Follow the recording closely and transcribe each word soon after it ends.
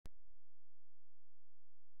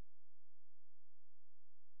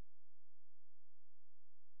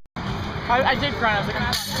I did grunt. I was like, I'm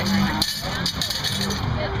not saying right now.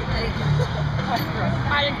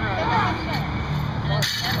 I didn't grunt.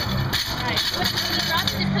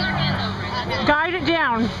 Guide it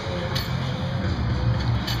down.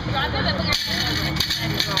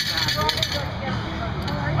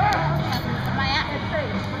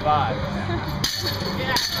 Five.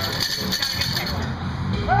 Yeah.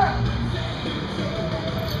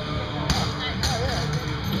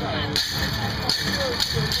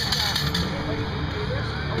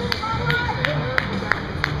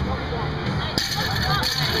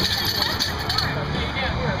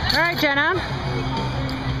 All right, Jenna.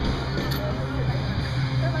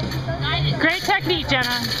 Great technique,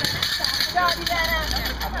 Jenna. Good job, Jenna.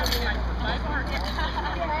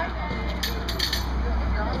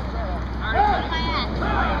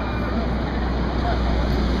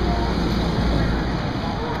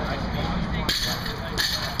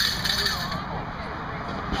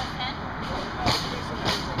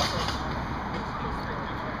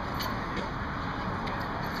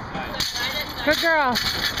 Good girl.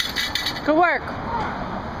 Good work.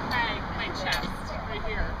 My chest, right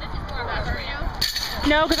here. This is more about for you.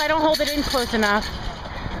 No, because I don't hold it in close enough.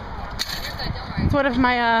 You're good, don't worry. It's one of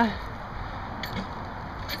my,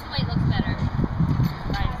 This weight looks better.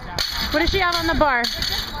 what does she have on the bar? For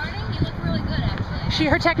just learning, you look really good, actually.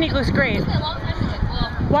 Her technique looks great. It took me a long time to get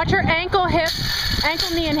well. Watch her ankle, hip, ankle,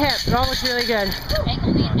 knee, and hip. It all looks really good.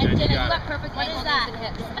 Ankle, knee, and Jenna, you got perfect ankle, knees, and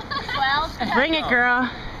hips. 12? Bring it, girl.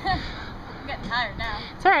 I'm getting tired now.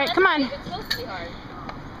 It's all right. Come on. It's supposed to be hard.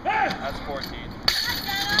 That's 14.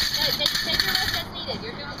 Take your rest as needed.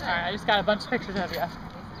 You're doing good. Alright, I just got a bunch of pictures of you.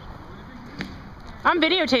 I'm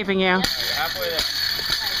videotaping you. You're halfway there.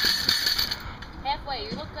 Halfway.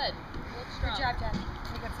 You look good. You look strong. Good job, Jen.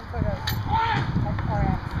 We got some photos.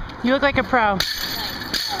 You look like a pro.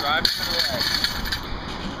 Drive to the leg.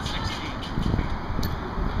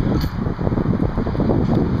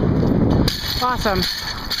 16. Awesome.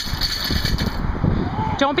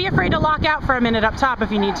 Don't be afraid to lock out for a minute up top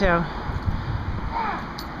if you need to.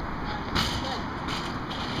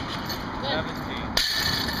 17.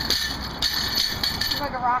 She's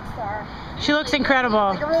like a rock star. She looks incredible.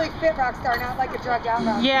 Like a really fit rock star, not like a drugged out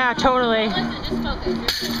rock star. Yeah, totally. Just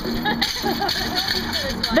focus.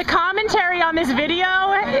 The commentary on this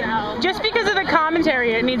video, just because of the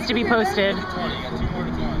commentary, it needs to be posted. 20. You got 2 more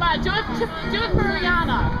to 20. Come on, do it for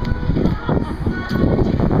Rihanna.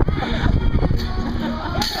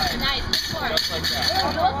 Nice. Good work. Just like that.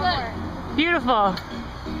 You look good. Beautiful.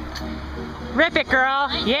 Rip it, girl.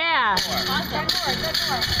 Yeah. Awesome.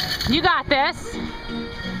 You got this.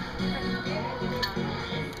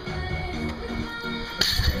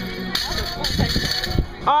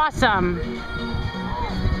 Awesome.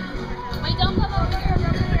 Wait, don't come over here.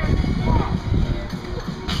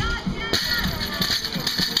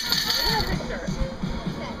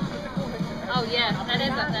 Oh yeah,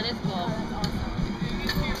 that is cool.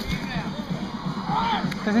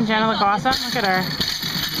 Doesn't Jenna look awesome? Look at her.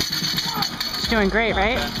 She's doing great,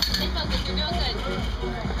 right? Stay focused. You're doing good.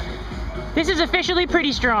 This is officially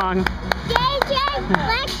pretty strong. JJ,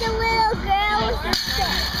 like the little girl with the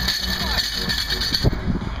stick.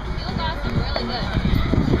 You look awesome. Really good.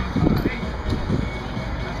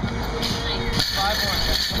 Nice. 5 more.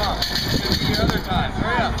 Come on. It's your other time.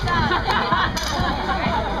 Hurry up.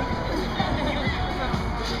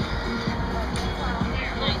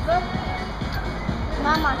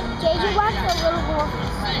 Mama, JJ wants the little girl with the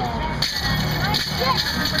stick.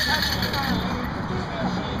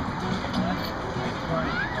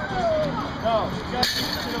 No, you got to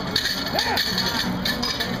sit over there.